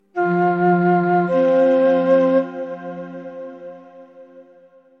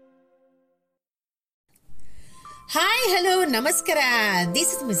ನಮಸ್ಕಾರ.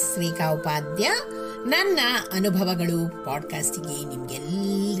 This is miss ರೇಖಾ ಉಪಾಧ್ಯ. ನನ್ನ ಅನುಭವಗಳು ಪಾಡ್ಕಾಸ್ಟ್ಗೆ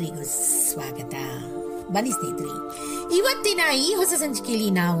ನಿಮ್ಗೆಲ್ಲರಿಗೂ ಸ್ವಾಗತ. ಬನ್ನಿ ಸ್ನೇಹಿತರೆ, ಇವತ್ತಿನ ಈ ಹೊಸ ಸಂಚಿಕೆಯಲ್ಲಿ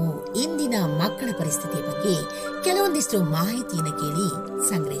ನಾವು ಇಂದಿನ ಮಕ್ಕಳ ಪರಿಸ್ಥಿತಿಯ ಬಗ್ಗೆ ಕೆಲವೊಂದಿಷ್ಟು ಮಾಹಿತಿಯನ್ನು ಕೇಳಿ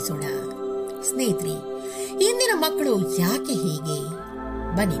ಸಂಗ್ರಹಿಸೋಣ. ಸ್ನೇಹಿತರೆ, ಇಂದಿನ ಮಕ್ಕಳು ಯಾಕೆ ಹೀಗೆ?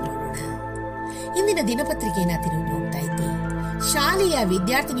 ಬನ್ನಿ ನೋಡೋಣ. ಇಂದಿನ ದಿನಪತ್ರಿಕೆಯನ್ನ ತಿರುಗಿ ನೋಡ್ತಾ ಇದ್ದೆ. ಶಾಲೆಯ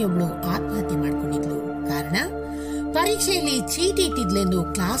ವಿದ್ಯಾರ್ಥಿನಿಯೊಬ್ಬಳು ಆತ್ಮಹತ್ಯೆ ಮಾಡಿಕೊಂಡಿದ್ಲು. ಕಾರಣ, ಪರೀಕ್ಷೆಯಲ್ಲಿ ಚೀಟಿ ಇಟ್ಟಿದ್ಲೆಂದು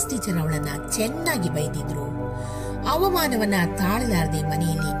ಕ್ಲಾಸ್ ಟೀಚರ್ ಅವಳನ್ನ ಚೆನ್ನಾಗಿ ಬೈದಿದ್ರು. ಅವಮಾನವನ್ನ ತಾಳಲಾರದೆ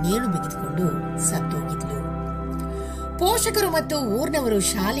ಮನೆಯಲ್ಲಿ ನೇಣು ಬಿಗಿದುಕೊಂಡು ಸತ್ತೋಗಿದ್ಲು. ಪೋಷಕರು ಮತ್ತು ಊರ್ನವರು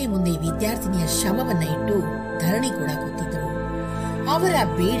ಶಾಲೆ ಮುಂದೆ ವಿದ್ಯಾರ್ಥಿನಿಯ ಶವವನ್ನ ಇಟ್ಟು ಧರಣಿ ಕೂಡ ಕೂತಿದ್ರು. ಅವರ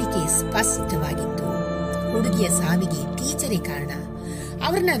ಬೇಡಿಕೆ ಸ್ಪಷ್ಟವಾಗಿತ್ತು. ಹುಡುಗಿಯ ಸಾವಿಗೆ ಟೀಚರೇ ಕಾರಣ.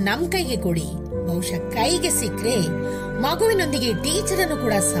 ಅವ್ರನ್ನ ನಮ್ ಕೈಗೆ ಕೊಡಿ. ಬಹುಶಃ ಕೈಗೆ ಸಿಕ್ಕರೆ ಮಗುವಿನೊಂದಿಗೆ ಟೀಚರ್ ಅನ್ನು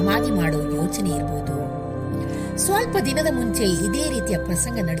ಕೂಡ ಸಮಾಧಿ ಮಾಡೋ ಯೋಚನೆ ಇರಬಹುದು. ಸ್ವಲ್ಪ ದಿನದ ಮುಂಚೆ ಇದೇ ರೀತಿಯ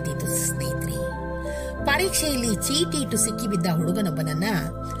ಪ್ರಸಂಗ ನಡೆದಿತ್ತು ಸ್ನೇಹಿತರೆ. ಪರೀಕ್ಷೆಯಲ್ಲಿ ಚೀಟಿ ಇಟ್ಟು ಸಿಕ್ಕಿಬಿದ್ದ ಹುಡುಗನೊಬ್ಬನನ್ನ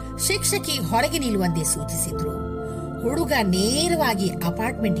ಶಿಕ್ಷಕಿ ಹೊರಗೆ ನಿಲ್ಲುವಂತೆ ಸೂಚಿಸಿದ್ರು. ಹುಡುಗ ನೇರವಾಗಿ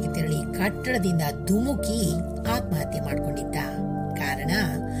ಅಪಾರ್ಟ್ಮೆಂಟ್ಗೆ ತೆರಳಿ ಕಟ್ಟಡದಿಂದ ಧುಮುಕಿ ಆತ್ಮಹತ್ಯೆ ಮಾಡಿಕೊಂಡಿದ್ದ. ಕಾರಣ,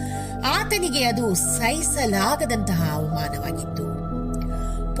 ಆತನಿಗೆ ಅದು ಸಹಿಸಲಾಗದಂತಹ ಅವಮಾನವಾಗಿತ್ತು.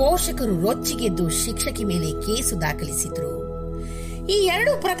 ಪೋಷಕರು ರೊಚ್ಚಿಗೆದ್ದು ಶಿಕ್ಷಕಿ ಮೇಲೆ ಕೇಸು ದಾಖಲಿಸಿದ್ರು. ಈ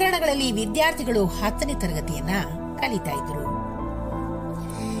ಎರಡು ಪ್ರಕರಣಗಳಲ್ಲಿ ವಿದ್ಯಾರ್ಥಿಗಳು 10ನೇ ತರಗತಿಯನ್ನ ಕಲಿತಾ ಇದ್ರು.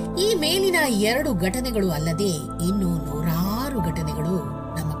 ಈ ಮೇಲಿನ 2 ಘಟನೆಗಳು ಅಲ್ಲದೆ ಇನ್ನು ನೂರಾರು ಘಟನೆಗಳು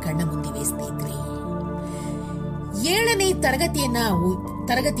ನಮ್ಮ ಕಣ್ಣ ಮುಂದಿವೆ ಸ್ನೇಹಿತರೆ. 7ನೇ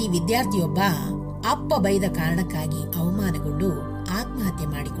ತರಗತಿ ವಿದ್ಯಾರ್ಥಿಯೊಬ್ಬ ಅಪ್ಪ ಬೈದ ಕಾರಣಕ್ಕಾಗಿ ಅವಮಾನಗೊಂಡು ಆತ್ಮಹತ್ಯೆ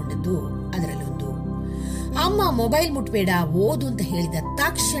ಮಾಡಿಕೊಂಡದ್ದು ಅದರಲ್ಲೊಂದು. ಅಮ್ಮ ಮೊಬೈಲ್ ಮುಟ್ಬೇಡ, ಓದು ಅಂತ ಹೇಳಿದ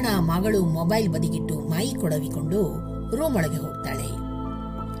ತಕ್ಷಣ ಮಗಳು ಮೊಬೈಲ್ ಬದಿಗಿಟ್ಟು ಮೈ ಕೊಡವಿಕೊಂಡು ರೂಮ್ ಒಳಗೆ ಹೋಗ್ತಾಳೆ.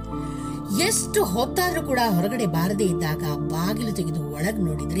 ಎಷ್ಟು ಹೊತ್ತಾದ್ರೂ ಕೂಡ ಹೊರಗಡೆ ಬಾರದೇ ಇದ್ದಾಗ ಬಾಗಿಲು ತೆಗೆದು ಒಳಗ್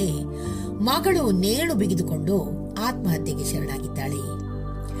ನೋಡಿದ್ರೆ ಮಗಳು ನೇಣು ಬಿಗಿದುಕೊಂಡು ಆತ್ಮಹತ್ಯೆಗೆ ಶರಣಾಗಿದ್ದಾಳೆ.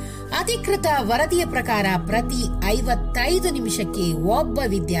 ಅಧಿಕೃತ ವರದಿಯ ಪ್ರಕಾರ ಪ್ರತಿ 55 ನಿಮಿಷಕ್ಕೆ ಒಬ್ಬ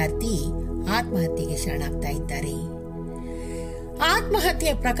ವಿದ್ಯಾರ್ಥಿ ಆತ್ಮಹತ್ಯೆಗೆ ಶರಣಾಗ್ತಾ ಇದ್ದಾರೆ.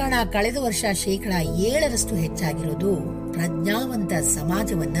 ಆತ್ಮಹತ್ಯೆ ಪ್ರಕರಣ ಕಳೆದ ವರ್ಷ 7% ಹೆಚ್ಚಾಗಿರೋದು ಪ್ರಜ್ಞಾವಂತ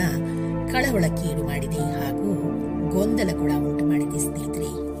ಸಮಾಜವನ್ನ ಕಳವಳಕ್ಕೀಡು ಮಾಡಿದೆ ಹಾಗೂ ಗೊಂದಲ ಕೂಡ ಉಂಟು ಮಾಡಿದೆ ಸ್ನೇಹಿತರೆ.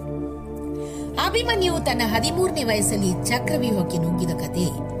 ಅಭಿಮನ್ಯು ತನ್ನ 13ನೇ ವಯಸ್ಸಲ್ಲಿ ಚಕ್ರವ್ಯೂಹಕ್ಕೆ ನುಗ್ಗಿದ ಕತೆ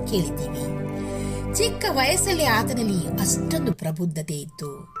ಕೇಳಿದ್ದೀವಿ. ಚಿಕ್ಕ ವಯಸ್ಸಲ್ಲಿ ಆತನಲ್ಲಿ ಅಷ್ಟೊಂದು ಪ್ರಬುದ್ಧತೆ ಇತ್ತು.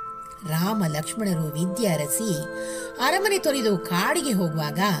 ರಾಮ ಲಕ್ಷ್ಮಣರು ವಿದ್ಯೆ ಅರಸಿ ಅರಮನೆ ತೊರೆದು ಕಾಡಿಗೆ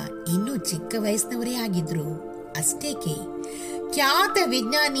ಹೋಗುವಾಗ ಇನ್ನೂ ಚಿಕ್ಕ ವಯಸ್ಸಿನವರೇ ಆಗಿದ್ರು. ಅಷ್ಟೇಕೆ, ಖ್ಯಾತ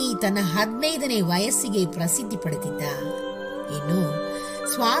ವಿಜ್ಞಾನಿ ತನ್ನ 15ನೇ ವಯಸ್ಸಿಗೆ ಪ್ರಸಿದ್ಧಿ ಪಡೆದಿದ್ದ. ಇನ್ನು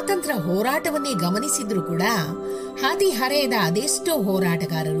ಸ್ವಾತಂತ್ರ್ಯ ಹೋರಾಟವನ್ನೇ ಗಮನಿಸಿದ್ರು ಕೂಡ ಹದಿಹರೆಯದ ಅದೆಷ್ಟೋ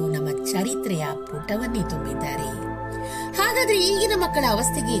ಹೋರಾಟಗಾರರು ನಮ್ಮ ಚರಿತ್ರೆಯ ಪುಟವನ್ನೇ ತುಂಬಿದ್ದಾರೆ. ಹಾಗಾದ್ರೆ ಈಗಿನ ಮಕ್ಕಳ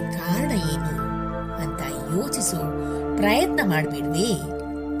ಅವಸ್ಥೆಗೆ ಕಾರಣ ಏನು ಅಂತ ಯೋಚಿಸೋ ಪ್ರಯತ್ನ ಮಾಡಬೇಡ್ವೇ?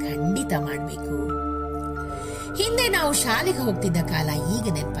 ಖಂಡಿತ ಮಾಡಬೇಕು. ಹಿಂದೆ ನಾವು ಶಾಲೆಗೆ ಹೋಗ್ತಿದ್ದ ಕಾಲ ಈಗ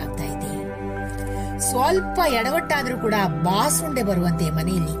ನೆನಪಾಗ್ತಾ ಇದೆ. ಸ್ವಲ್ಪ ಎಡವಟ್ಟಾದ್ರೂ ಕೂಡ ಬಾಸುಂಡೆ ಬರುವಂತೆ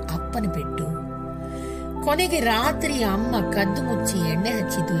ಮನೆಯಲ್ಲಿ ಅಪ್ಪನ ಪೆಟ್ಟು, ಕೊನೆಗೆ ರಾತ್ರಿ ಅಮ್ಮ ಕದ್ದು ಮುಚ್ಚಿ ಎಣ್ಣೆ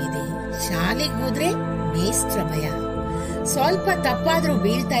ಹಚ್ಚಿದ್ದು ಇದೆ. ಶಾಲೆಗೆ ಹೋದ್ರೆ ಮೇಸ್ಟ್ರ ಭಯ, ಸ್ವಲ್ಪ ತಪ್ಪಾದ್ರೂ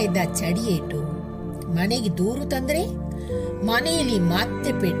ಬೀಳ್ತಾ ಇದ್ದ ಚಡಿಯೇಟು, ಮನೆಗೆ ದೂರು ತಂದ್ರೆ ಮನೆಯಲ್ಲಿ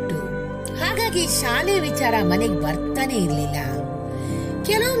ಮತ್ತೆ ಪೆಟ್ಟು. ಹಾಗಾಗಿ ಶಾಲೆ ವಿಚಾರ ಮನೆಗೆ ಬರ್ತಾನೆ ಇರ್ಲಿಲ್ಲ.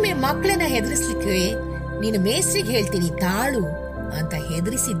 ಕೆಲವೊಮ್ಮೆ ಮಕ್ಕಳನ್ನ ಹೆದರಿಸ್ಲಿಕ್ಕೆ ನೀನು ಮೇಸ್ಟ್ರಿಗೆ ಹೇಳ್ತೀನಿ ತಾಳು ಅಂತ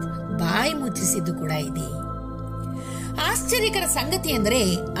ಹೆದರಿಸಿದ್ ಬಾಯಿ ಮುಚ್ಚಿಸಿದ್ದು ಕೂಡ ಇದೆ. ಆಶ್ಚರ್ಯಕರ ಸಂಗತಿ ಅಂದರೆ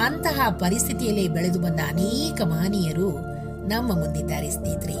ಅಂತಹ ಪರಿಸ್ಥಿತಿಯಲ್ಲೇ ಬೆಳೆದು ಬಂದ ಅನೇಕ ಮಹನೀಯರು ನಮ್ಮ ಮುಂದಿದ್ದಾರೆ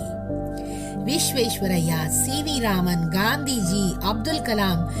ಸ್ನೇಹಿತರೆ. ವಿಶ್ವೇಶ್ವರಯ್ಯ, ಸಿ.ವಿ. ರಾಮನ್, ಗಾಂಧೀಜಿ, ಅಬ್ದುಲ್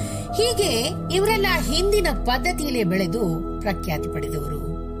ಕಲಾಂ, ಹೀಗೆ ಇವರೆಲ್ಲ ಹಿಂದಿನ ಪದ್ಧತಿಯಲ್ಲೇ ಬೆಳೆದು ಪ್ರಖ್ಯಾತಿ ಪಡೆದವರು.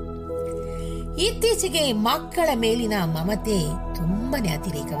 ಇತ್ತೀಚೆಗೆ ಮಕ್ಕಳ ಮೇಲಿನ ಮಮತೆ ತುಂಬಾನೇ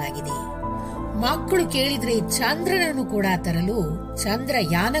ಅತಿರೇಕವಾಗಿದೆ. ಮಕ್ಕಳು ಕೇಳಿದ್ರೆ ಚಂದ್ರನನ್ನು ಕೂಡ ತರಲು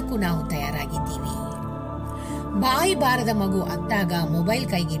ಚಂದ್ರಯಾನಕ್ಕೂ ನಾವು ತಯಾರಾಗಿದ್ದೀವಿ. ಬಾಯಿ ಬಾರದ ಮಗು ಅತ್ತಾಗ ಮೊಬೈಲ್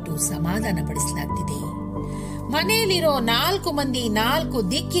ಕೈಗಿಟ್ಟು ಸಮಾಧಾನ ಪಡಿಸಲಾಗ್ತಿದೆ. ಮನೆಯಲ್ಲಿರೋ 4 ಮಂದಿ 4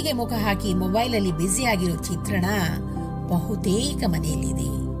 ದಿಕ್ಕಿಗೆ ಮುಖ ಹಾಕಿ ಮೊಬೈಲ್ ಅಲ್ಲಿ ಬ್ಯುಸಿ ಆಗಿರೋ ಚಿತ್ರಣ ಬಹುತೇಕ ಮನೆಯಲ್ಲಿದೆ.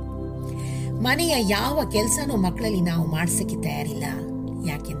 ಮನೆಯ ಯಾವ ಕೆಲಸನೂ ಮಕ್ಕಳಲ್ಲಿ ನಾವು ಮಾಡಿಸಕ್ಕೆ ತಯಾರಿಲ್ಲ.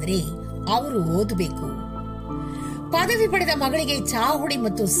 ಯಾಕೆಂದ್ರೆ ಅವರು ಓದಬೇಕು. ಪದವಿ ಪಡೆದ ಮಗಳಿಗೆ ಚಾಹುಡಿ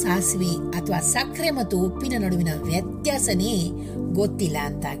ಮತ್ತು ಸಾಸಿವೆ ಅಥವಾ ಸಕ್ಕರೆ ಮತ್ತು ಉಪ್ಪಿನ ನಡುವಿನ ವ್ಯತ್ಯಾಸನೇ ಗೊತ್ತಿಲ್ಲ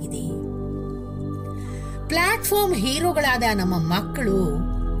ಅಂತಾಗಿದೆ. ಪ್ಲಾಟ್ಫಾರ್ಮ್ ಹೀರೋಗಳಾದ ನಮ್ಮ ಮಕ್ಕಳು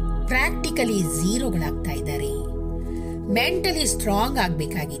ಪ್ರಾಕ್ಟಿಕಲಿ ಝೀರೋಗಳಾಗ್ತಾ ಇದ್ದಾರೆ. ಮೆಂಟಲಿ ಸ್ಟ್ರಾಂಗ್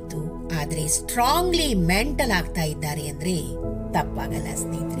ಆಗ್ಬೇಕಾಗಿತ್ತು, ಆದ್ರೆ ಸ್ಟ್ರಾಂಗ್ಲಿ ಮೆಂಟಲ್ ಆಗ್ತಾ ಇದ್ದಾರೆ ಅಂದ್ರೆ ತಪ್ಪಾಗಲ್ಲ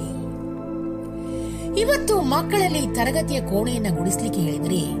ಸ್ನೇಹಿತರೆ. ಇವತ್ತು ಮಕ್ಕಳಲ್ಲಿ ತರಗತಿಯ ಕೋಣೆಯನ್ನ ಗುಡಿಸ್ಲಿಕ್ಕೆ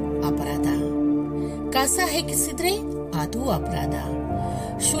ಹೇಳಿದ್ರೆ ಅಪರಾಧ, ಕಸ ಹೆಕ್ಕಿಸಿದ್ರೆ ಅದು ಅಪರಾಧ,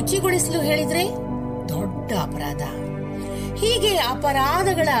 ಶುಚಿಗೊಳಿಸಲು ಹೇಳಿದ್ರೆ ದೊಡ್ಡ ಅಪರಾಧ. ಹೀಗೆ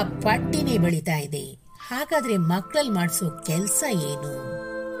ಅಪರಾಧಗಳ ಪಟ್ಟಿನೇ ಬೆಳೀತಾ ಇದೆ. ಹಾಗಾದ್ರೆ ಮಕ್ಕಳಲ್ಲಿ ಮಾಡಿಸೋ ಕೆಲಸ ಏನು,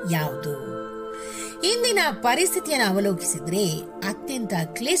 ಯಾವುದು? ಇಂದಿನ ಪರಿಸ್ಥಿತಿಯನ್ನು ಅವಲೋಕಿಸಿದ್ರೆ ಅತ್ಯಂತ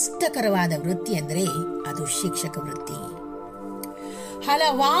ಕ್ಲಿಷ್ಟಕರವಾದ ವೃತ್ತಿ ಅಂದ್ರೆ ಅದು ಶಿಕ್ಷಕ ವೃತ್ತಿ.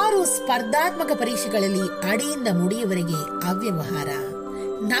 ಹಲವಾರು ಸ್ಪರ್ಧಾತ್ಮಕ ಪರೀಕ್ಷೆಗಳಲ್ಲಿ ಅಡಿಯಿಂದ ಮುಡಿಯವರೆಗೆ ಅವ್ಯವಹಾರ,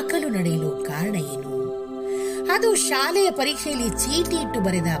 ನಕಲು ನಡೆಯಲು ಕಾರಣ ಏನು? ಅದು ಶಾಲೆಯ ಪರೀಕ್ಷೆಯಲ್ಲಿ ಚೀಟಿ ಇಟ್ಟು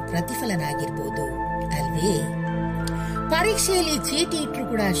ಬರೆದ ಪ್ರತಿಫಲನಾಗಿರ್ಬೋದು ಅಲ್ವೇ? ಪರೀಕ್ಷೆಯಲ್ಲಿ ಚೀಟಿ ಇಟ್ಟರು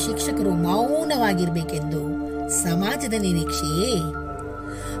ಕೂಡ ಶಿಕ್ಷಕರು ಮೌನವಾಗಿರ್ಬೇಕೆಂದು ಸಮಾಜದ ನಿರೀಕ್ಷೆಯೇ?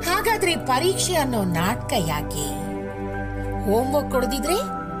 ಹಾಗಾದ್ರೆ ಪರೀಕ್ಷೆ ಅನ್ನೋ ನಾಟಕ ಯಾಕೆ? ಹೋಮ್ವರ್ಕ್ ಕೊಡದಿದ್ರೆ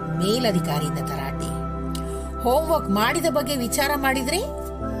ಮೇಲಧಿಕಾರಿಯಿಂದ ತರಾಟೆ, ಹೋಮ್ವರ್ಕ್ ಮಾಡಿದ ಬಗ್ಗೆ ವಿಚಾರ ಮಾಡಿದ್ರೆ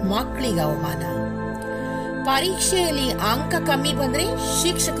ಮಕ್ಕಳಿಗೆ ಅವಮಾನ, ಪರೀಕ್ಷೆಯಲ್ಲಿ ಅಂಕ ಕಮ್ಮಿ ಬಂದ್ರೆ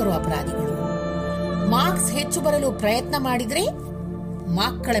ಶಿಕ್ಷಕರು ಅಪರಾಧಿಗಳು, ಮಾರ್ಕ್ಸ್ ಹೆಚ್ಚು ಬರಲು ಪ್ರಯತ್ನ ಮಾಡಿದ್ರೆ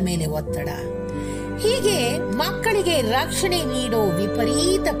ಮಕ್ಕಳ ಮೇಲೆ ಒತ್ತಡ. ಹೀಗೆ ಮಕ್ಕಳಿಗೆ ರಕ್ಷಣೆ ನೀಡೋ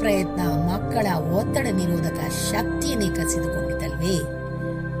ವಿಪರೀತ ಪ್ರಯತ್ನ ಮಕ್ಕಳ ಒತ್ತಡ ನಿರೋಧಕ ಶಕ್ತಿಯನ್ನೇ ಕಸಿದುಕೊಂಡಿತಲ್ವೇ?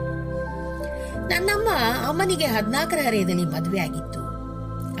 ನನ್ನಮ್ಮ ಅಮ್ಮನಿಗೆ 14ರ ಹರೆಯದಲ್ಲಿ ಮದುವೆ ಆಗಿತ್ತು,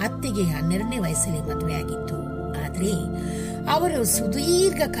 ಅತ್ತೆಗೆ 12ನೇ ವಯಸ್ಸಲ್ಲಿ ಮದುವೆ ಆಗಿತ್ತು. ಆದ್ರೆ ಅವರು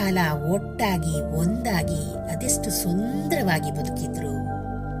ಸುದೀರ್ಘ ಕಾಲ ಒಟ್ಟಾಗಿ ಒಂದಾಗಿ ಅದೆಷ್ಟು ಸುಂದರವಾಗಿ ಬದುಕಿದ್ರು.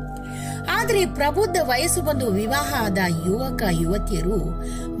 ಆದ್ರೆ ಪ್ರಬುದ್ಧ ವಯಸ್ಸು ಬಂದು ವಿವಾಹ ಆದ ಯುವಕ ಯುವತಿಯರು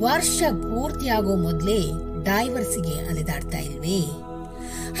ವರ್ಷ ಪೂರ್ತಿಯಾಗೋ ಮೊದಲೇ ಡೈವರ್ಸ್ಗೆ ಅಲೆದಾಡ್ತಾ ಇಲ್ವೇ?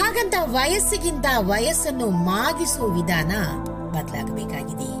 ಹಾಗಂತ ವಯಸ್ಸಿಗಿಂತ ವಯಸ್ಸನ್ನು ಮಾಗಿಸೋ ವಿಧಾನ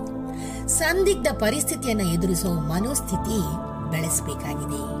ಬದಲಾಗಬೇಕಾಗಿದೆ. ಸಂದಿಗ್ಧ ಪರಿಸ್ಥಿತಿಯನ್ನು ಎದುರಿಸೋ ಮನೋಸ್ಥಿತಿ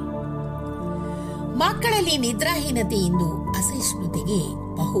ಬೆಳೆಸಬೇಕಾಗಿದೆ. ಮಕ್ಕಳಲ್ಲಿ ನಿದ್ರಾಹೀನತೆ ಇಂದು ಅಸಹಿಷ್ಣುತೆಗೆ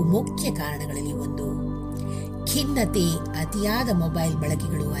ಬಹುಮುಖ್ಯ ಕಾರಣಗಳಲ್ಲಿ ಒಂದು. ಖಿನ್ನತೆ, ಅತಿಯಾದ ಮೊಬೈಲ್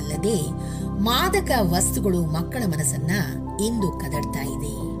ಬಳಕೆಗಳು ಅಲ್ಲದೆ ಮಾದಕ ವಸ್ತುಗಳು ಮಕ್ಕಳ ಮನಸ್ಸನ್ನ ಇಂದು ಕದಡ್ತಾ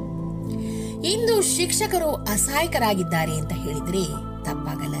ಇದೆ. ಇಂದು ಶಿಕ್ಷಕರು ಅಸಹಾಯಕರಾಗಿದ್ದಾರೆ ಅಂತ ಹೇಳಿದ್ರೆ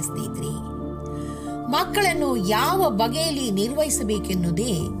ತಪ್ಪಾಗಲ್ಲ ಸ್ನೇಹಿತರೆ. ಮಕ್ಕಳನ್ನು ಯಾವ ಬಗೆಯಲ್ಲಿ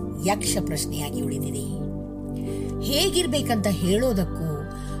ನಿರ್ವಹಿಸಬೇಕೆನ್ನುವುದೇ ಯಕ್ಷ ಪ್ರಶ್ನೆಯಾಗಿ ಉಳಿದಿದೆ. ಹೇಗಿರ್ಬೇಕಂತ ಹೇಳೋದಕ್ಕೂ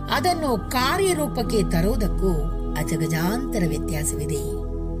ಅದನ್ನು ಕಾರ್ಯರೂಪಕ್ಕೆ ತರೋದಕ್ಕೂ ಅಜಗಜಾಂತರ ವ್ಯತ್ಯಾಸವಿದೆ.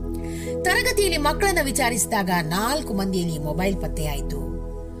 ತರಗತಿಯಲ್ಲಿ ಮಕ್ಕಳನ್ನ ವಿಚಾರಿಸಿದಾಗ 4 ಮಂದಿಯಲ್ಲಿ ಮೊಬೈಲ್ ಪತ್ತೆಯಾಯಿತು.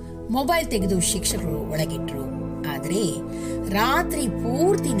 ಮೊಬೈಲ್ ತೆಗೆದು ಶಿಕ್ಷಕರು ಒಳಗಿಟ್ರು. ಆದ್ರೆ ರಾತ್ರಿ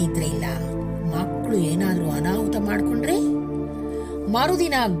ಪೂರ್ತಿ ನಿದ್ರೆ ಇಲ್ಲ. ಮಕ್ಕಳು ಏನಾದ್ರೂ ಅನಾಹುತ ಮಾಡಿಕೊಂಡ್ರೆ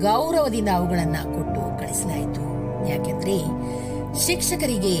ಮರುದಿನ ಗೌರವದಿಂದ ಅವುಗಳನ್ನ ಕೊಟ್ಟು ಕಳಿಸಲಾಯಿತು. ಯಾಕೆಂದ್ರೆ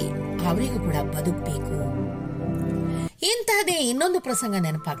ಶಿಕ್ಷಕರಿಗೆ ಅವರಿಗೂ ಕೂಡ ಬದುಕಬೇಕು. ಇಂತಹದೇ ಇನ್ನೊಂದು ಪ್ರಸಂಗ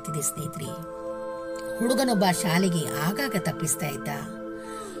ನೆನಪಾಗ್ತಿದೆ ಸ್ನೇಹಿತರೆ. ಹುಡುಗನೊಬ್ಬ ಶಾಲೆಗೆ ಆಗಾಗ ತಪ್ಪಿಸ್ತಾ ಇದ್ದ.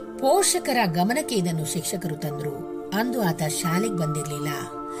 ಪೋಷಕರ ಗಮನಕ್ಕೆ ಇದನ್ನು ಶಿಕ್ಷಕರು ತಂದ್ರು. ಅಂದು ಆತ ಶಾಲೆಗೆ ಬಂದಿರಲಿಲ್ಲ.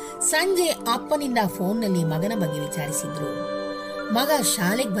 ಸಂಜೆ ಅಪ್ಪನಿಂದ ಫೋನ್ನಲ್ಲಿ ಮಗನ ಬಗ್ಗೆ ವಿಚಾರಿಸಿದ್ರು. ಮಗ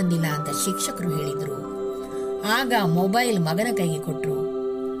ಶಾಲೆಗೆ ಬಂದಿಲ್ಲ ಅಂತ ಶಿಕ್ಷಕರು ಹೇಳಿದ್ರು. ಆಗ ಮೊಬೈಲ್ ಮಗನ ಕೈಗೆ ಕೊಟ್ರು.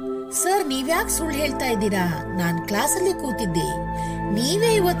 ಸರ್, ನೀವ್ಯಾಕೆ ಸುಳ್ಳು ಹೇಳ್ತಾ ಇದ್ದೀರಾ? ನಾನ್ ಕ್ಲಾಸಲ್ಲೇ ಕೂತಿದ್ದೆ,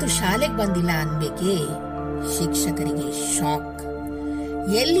 ನೀವೇ ಇವತ್ತು ಶಾಲೆಗೆ ಬಂದಿಲ್ಲ ಅನ್ಬೇಕೇ? ಶಿಕ್ಷಕರಿಗೆ ಶಾಕ್.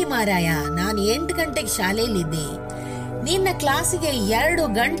 ಎಲ್ಲಿ ಮಾರಾಯ, ನಾನು 8 ಗಂಟೆಗೆ ಶಾಲೆಯಲ್ಲಿದ್ದೆ, ನಿನ್ನ ಕ್ಲಾಸಿಗೆ 2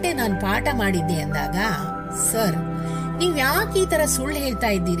 ಗಂಟೆ ನಾನು ಪಾಠ ಮಾಡಿದ್ದೆ ಅಂದಾಗ, ಸರ್ ನೀವ್ ಯಾಕೆ ಈ ತರ ಸುಳ್ಳು ಹೇಳ್ತಾ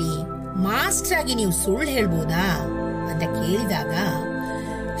ಇದ್ದೀರಿ? ಮಾಸ್ಟರ್ ಆಗಿ ನೀವು ಸುಳ್ಳು ಹೇಳ್ಬೋದಾ ಅಂತ ಕೇಳಿದಾಗ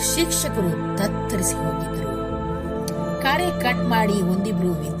ಶಿಕ್ಷಕರು ತತ್ತರಿಸಿ ಹೋಗಿದ್ರು. ಕರೆ ಕಟ್ ಮಾಡಿ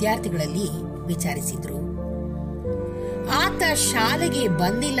ಒಂದಿಬ್ರು ವಿದ್ಯಾರ್ಥಿಗಳಲ್ಲಿ ವಿಚಾರಿಸಿದ್ರು. ಆತ ಶಾಲೆಗೆ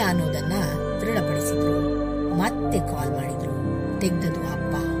ಬಂದಿಲ್ಲ ಅನ್ನೋದನ್ನ ದೃಢಪಡಿಸಿದ್ರು. ಮತ್ತೆ ಕಾಲ್ ಮಾಡಿದ್ರು. ತೆಗ್ದದು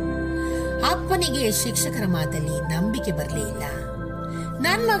ಅಪ್ಪ. ಅಪ್ಪನಿಗೆ ಶಿಕ್ಷಕರ ಮಾತಲ್ಲಿ ನಂಬಿಕೆ ಬರಲೇ ಇಲ್ಲ.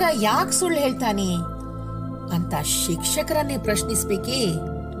 ನನ್ ಮಗ ಯಾಕೆ ಸುಳ್ಳು ಹೇಳ್ತಾನೆ ಅಂತ ಶಿಕ್ಷಕರನ್ನೇ ಪ್ರಶ್ನಿಸಬೇಕೇ?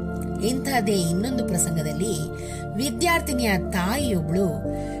 ಇಂತಹದೇ ಇನ್ನೊಂದು ಪ್ರಸಂಗದಲ್ಲಿ ವಿದ್ಯಾರ್ಥಿನಿಯ ತಾಯಿಯೊಬ್ಳು,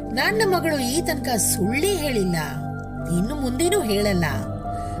 ನನ್ನ ಮಗಳು ಈ ತನಕ ಸುಳ್ಳೇ ಹೇಳಿಲ್ಲ, ಇನ್ನು ಮುಂದೇನೂ ಹೇಳಲ್ಲ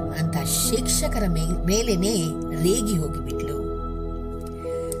ಅಂತ ಶಿಕ್ಷಕರ ಮೇಲೇನೆ ರೇಗಿ ಹೋಗಿಬಿಟ್ಲು.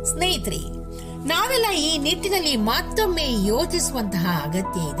 ಸ್ನೇಹಿತರೆ, ನಾವೆಲ್ಲ ಈ ನಿಟ್ಟಿನಲ್ಲಿ ಮತ್ತೊಮ್ಮೆ ಯೋಚಿಸುವಂತಹ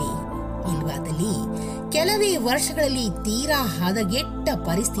ಅಗತ್ಯ ಇದೆ. ಇಲ್ವಾದಲ್ಲಿ ಕೆಲವೇ ವರ್ಷಗಳಲ್ಲಿ ತೀರಾ ಹದಗೆಟ್ಟ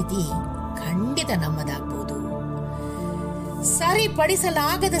ಪರಿಸ್ಥಿತಿ ಖಂಡಿತ ನಮ್ಮದಾಗಬಹುದು.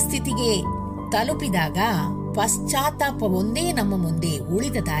 ಸರಿಪಡಿಸಲಾಗದ ಸ್ಥಿತಿಗೆ ತಲುಪಿದಾಗ ಪಶ್ಚಾತ್ತಾಪ ಒಂದೇ ನಮ್ಮ ಮುಂದೆ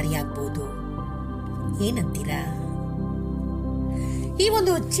ಉಳಿದ ದಾರಿಯಾಗಬಹುದು. ಏನಂತೀರಾ? ಈ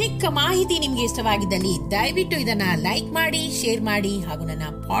ಒಂದು ಚಿಕ್ಕ ಮಾಹಿತಿ ನಿಮ್ಗೆ ಇಷ್ಟವಾಗಿದ್ದಲ್ಲಿ ದಯವಿಟ್ಟು ಇದನ್ನ ಲೈಕ್ ಮಾಡಿ, ಶೇರ್ ಮಾಡಿ ಹಾಗೂ ನನ್ನ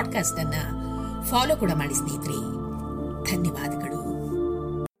ಪಾಡ್ಕಾಸ್ಟ್ ಅನ್ನ ಫಾಲೋ ಕೂಡ ಮಾಡಿ ಸ್ನೇಹಿತರೆ. ಧನ್ಯವಾದಗಳು.